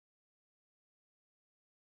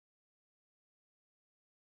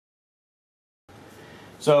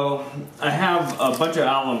So I have a bunch of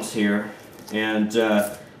albums here, and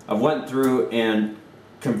I went through and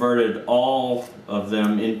converted all of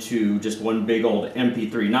them into just one big old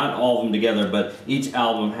MP3. Not all of them together, but each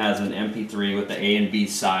album has an MP3 with the A and B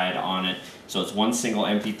side on it. So it's one single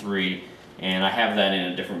MP3, and I have that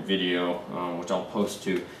in a different video, which I'll post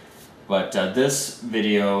to. But this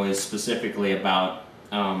video is specifically about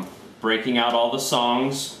breaking out all the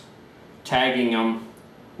songs, tagging them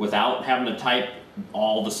without having to type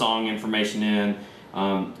all the song information in,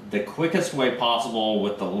 the quickest way possible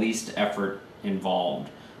with the least effort involved.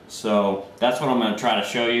 So that's what I'm going to try to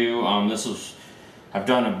show you. I've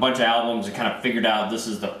done a bunch of albums and kind of figured out this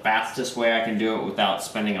is the fastest way I can do it without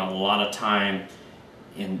spending a lot of time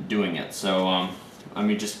in doing it. So let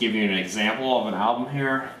me just give you an example of an album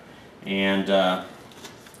here, and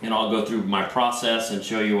I'll go through my process and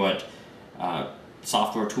show you what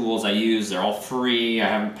software tools I use. They're all free. I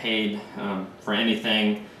haven't paid for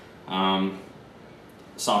anything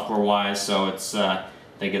software wise, so it's I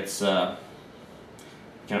think it's kind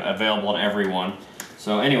of available to everyone.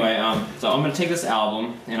 So anyway, so I'm going to take this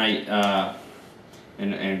album and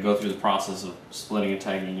and go through the process of splitting and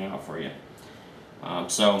tagging it out for you.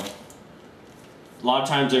 So a lot of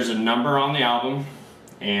times there's a number on the album,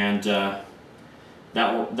 and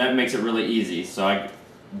that makes it really easy. So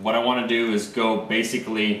what I want to do is go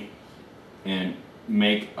basically and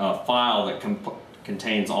make a file that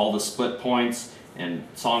contains all the split points and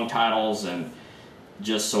song titles, and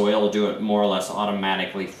just so it'll do it more or less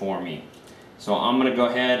automatically for me. So I'm going to go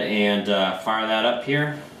ahead and fire that up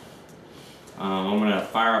here. I'm going to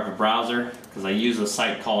fire up a browser because I use a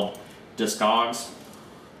site called DISCOGS.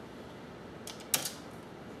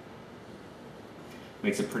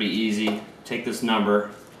 Makes it pretty easy. Take this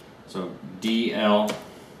number, so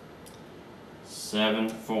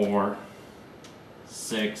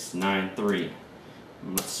DL74693.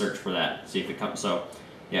 Let's search for that, see if it comes. So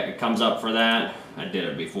yeah, it comes up for that. I did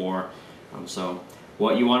it before. So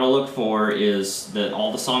what you want to look for is that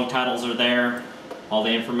all the song titles are there, all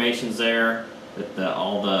the information's there, that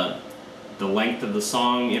all the length of the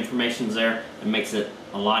song information's there. It makes it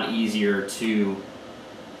a lot easier to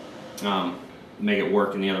make it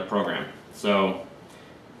work in the other program. So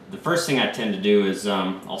the first thing I tend to do is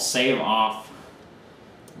I'll save off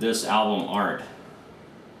this album art,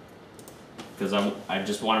 because I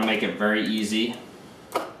just want to make it very easy.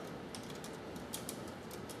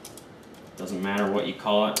 Doesn't matter what you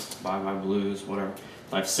call it, Bye Bye Blues, whatever.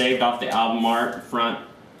 So I've saved off the album art front,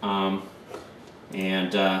 and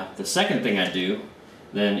the second thing I do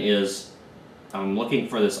then is I'm looking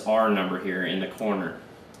for this R number here in the corner.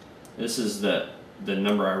 This is the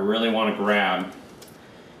number I really want to grab,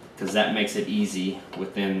 because that makes it easy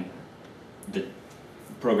within the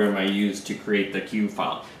program I use to create the CUE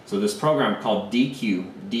file. So this program called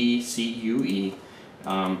DCUE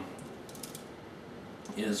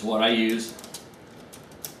is what I use.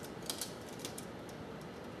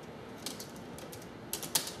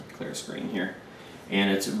 Clear screen here.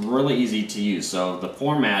 And it's really easy to use. So the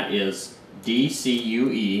format is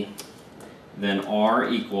DCUE, then R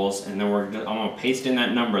equals, and then I'm going to paste in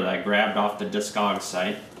that number that I grabbed off the DISCOGS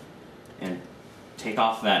site and take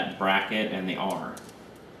off that bracket and the R.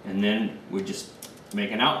 And then we just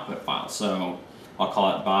make an output file. So I'll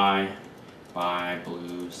call it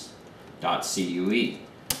blues.cue.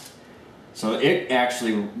 So it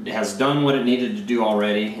actually has done what it needed to do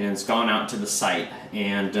already, and it's gone out to the site.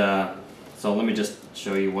 And so let me just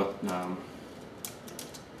show you what.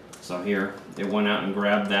 So here it went out and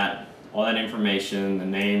grabbed all that information, the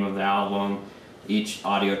name of the album, each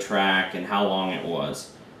audio track, and how long it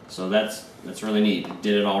was. So that's really neat. It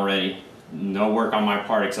did it already. No work on my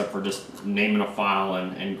part except for just naming a file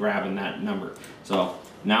and grabbing that number. So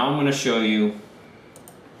now I'm going to show you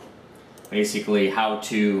basically how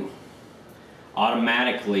to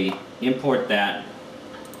automatically import that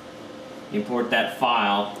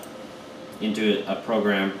file into a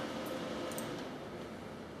program.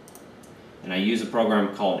 And I use a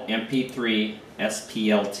program called MP3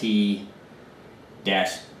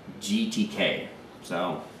 SPLT-GTK.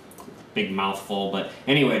 So big mouthful, but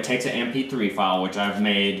anyway, it takes an MP3 file, which I've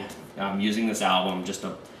made using this album, just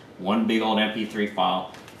one big old MP3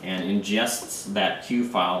 file, and ingests that CUE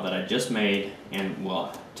file that I just made, and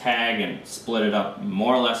will tag and split it up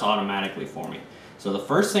more or less automatically for me. So the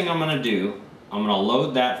first thing I'm going to do, I'm going to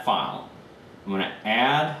load that file. I'm going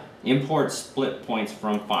to import split points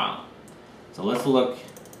from file. So let's look.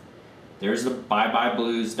 There's the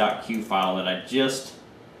byebyblues.cue file that I just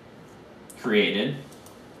created,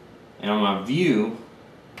 and I'm going to view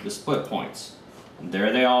the split points. And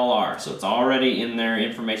there they all are. So it's already in there,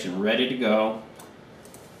 information ready to go.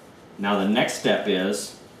 Now the next step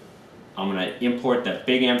is I'm going to import that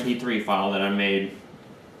big MP3 file that I made.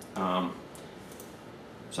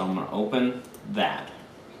 So I'm going to open that.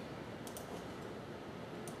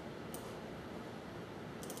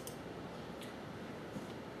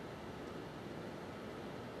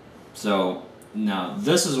 So now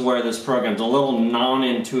this is where this program's a little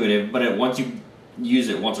non-intuitive, but once you use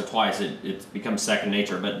it once or twice, it becomes second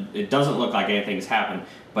nature. But it doesn't look like anything's happened.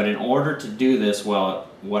 But in order to do this, well,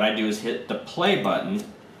 what I do is hit the play button,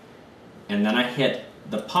 and then I hit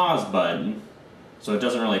the pause button, so it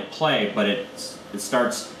doesn't really play, but it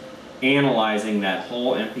starts analyzing that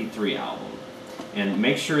whole MP3 album. And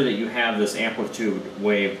make sure that you have this amplitude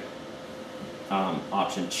wave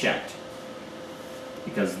option checked,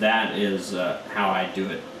 because that is how I do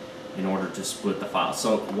it in order to split the file.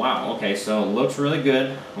 So wow, okay, so it looks really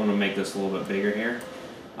good. I want to make this a little bit bigger here.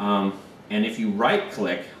 And if you right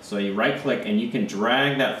click, so you right click and you can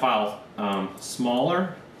drag that file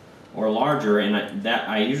smaller or larger, and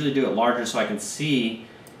I usually do it larger so I can see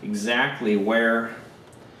exactly where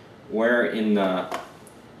in the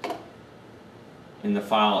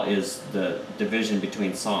file is the division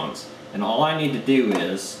between songs. And all I need to do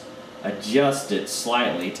is adjust it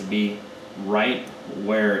slightly to be right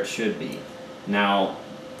where it should be. Now,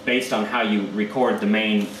 based on how you record the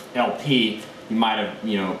main LP, you might have,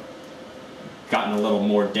 gotten a little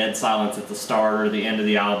more dead silence at the start or the end of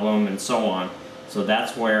the album and so on. So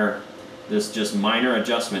that's where this just minor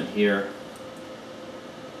adjustment here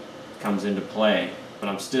comes into play. But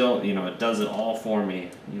I'm still, it does it all for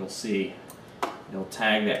me. You'll see. It'll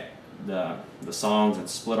tag the songs and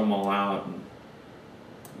split them all out. And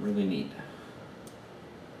really neat.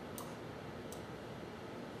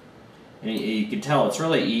 And you can tell it's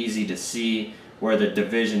really easy to see where the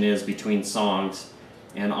division is between songs.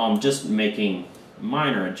 And I'm just making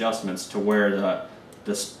minor adjustments to where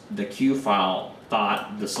the cue file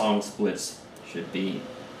thought the song splits should be.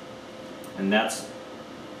 And that's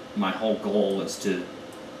my whole goal, is to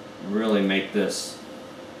really make this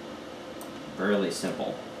fairly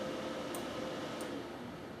simple.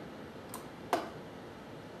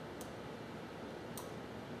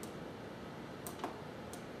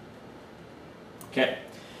 Okay,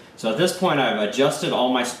 so at this point I've adjusted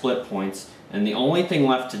all my split points, and the only thing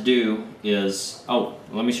left to do is,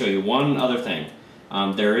 let me show you one other thing.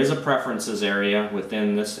 There is a preferences area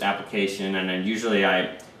within this application, and then usually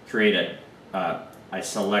I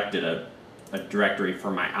selected a directory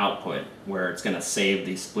for my output where it's going to save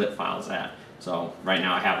these split files at. So right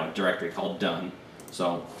now I have a directory called done.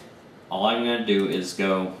 So all I'm going to do is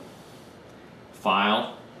go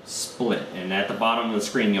File, Split, and at the bottom of the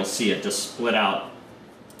screen you'll see it just split out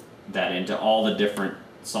that into all the different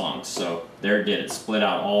songs. So there it did. It split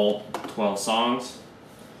out all 12 songs,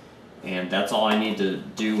 and that's all I need to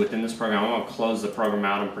do within this program. I'm going to close the program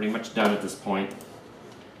out. I'm pretty much done at this point,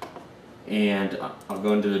 and I'll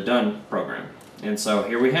go into the done program. And so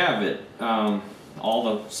here we have it. All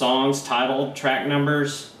the songs, title, track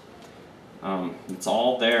numbers, it's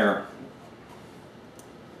all there,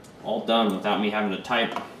 all done without me having to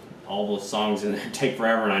type all those songs, and it take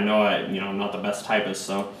forever, and I know I'm not the best typist.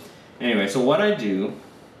 So anyway, so what I do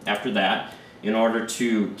after that, in order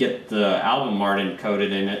to get the album art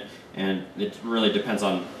encoded in it, and it really depends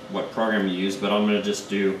on what program you use, but I'm going to just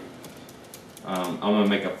do, I'm going to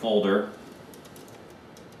make a folder.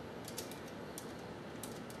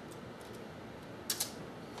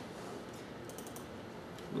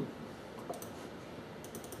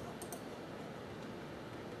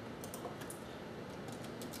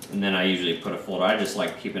 And then I usually put a folder. I just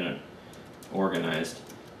like keeping it organized.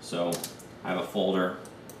 So I have a folder.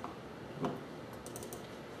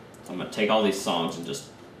 I'm going to take all these songs and just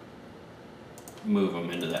move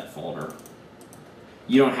them into that folder.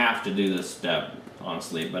 You don't have to do this step,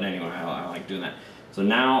 honestly, but anyway, I like doing that. So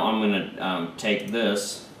now I'm going to take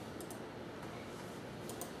this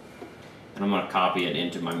and I'm going to copy it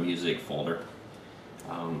into my music folder.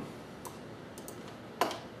 So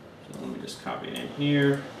let me just copy it in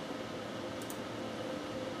here.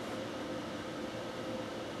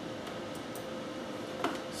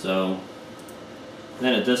 So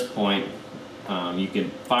then at this point, you can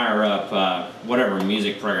fire up whatever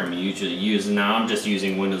music program you usually use. And now I'm just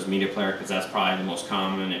using Windows Media Player because that's probably the most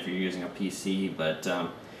common if you're using a PC. But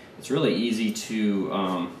it's really easy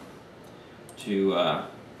to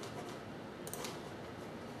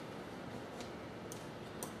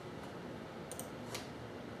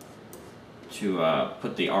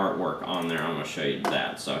put the artwork on there. I'm going to show you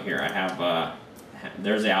that. So here I have,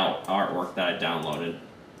 there's the artwork that I downloaded.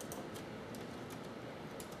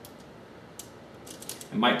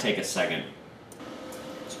 It might take a second.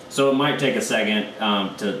 So it might take a second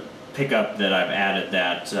to pick up that I've added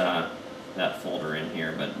that folder in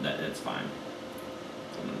here, but it's fine.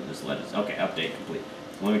 So I'm gonna just let it. Okay, update complete.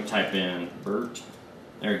 Let me type in Bert.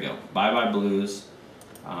 There we go. Bye Bye Blues.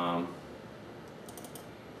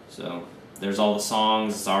 So there's all the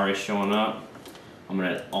songs. It's already showing up.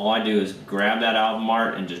 All I do is grab that album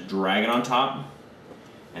art and just drag it on top.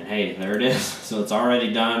 And hey, there it is. So it's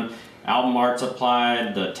already done. Album art's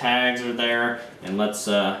applied. The tags are there. And let's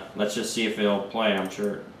just see if it'll play. I'm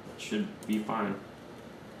sure it should be fine.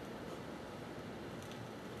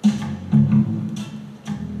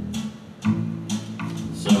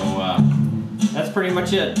 So that's pretty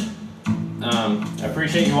much it. I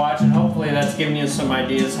appreciate you watching. Hopefully that's giving you some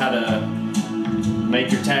ideas how to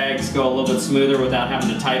make your tags go a little bit smoother without having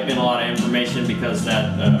to type in a lot of information, because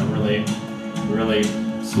that really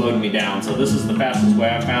slowed me down. So this is the fastest way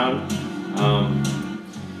I found.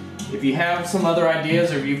 If you have some other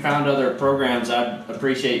ideas, or if you found other programs, I'd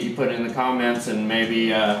appreciate you putting in the comments, and maybe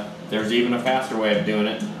there's even a faster way of doing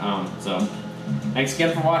it. So thanks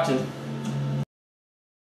again for watching.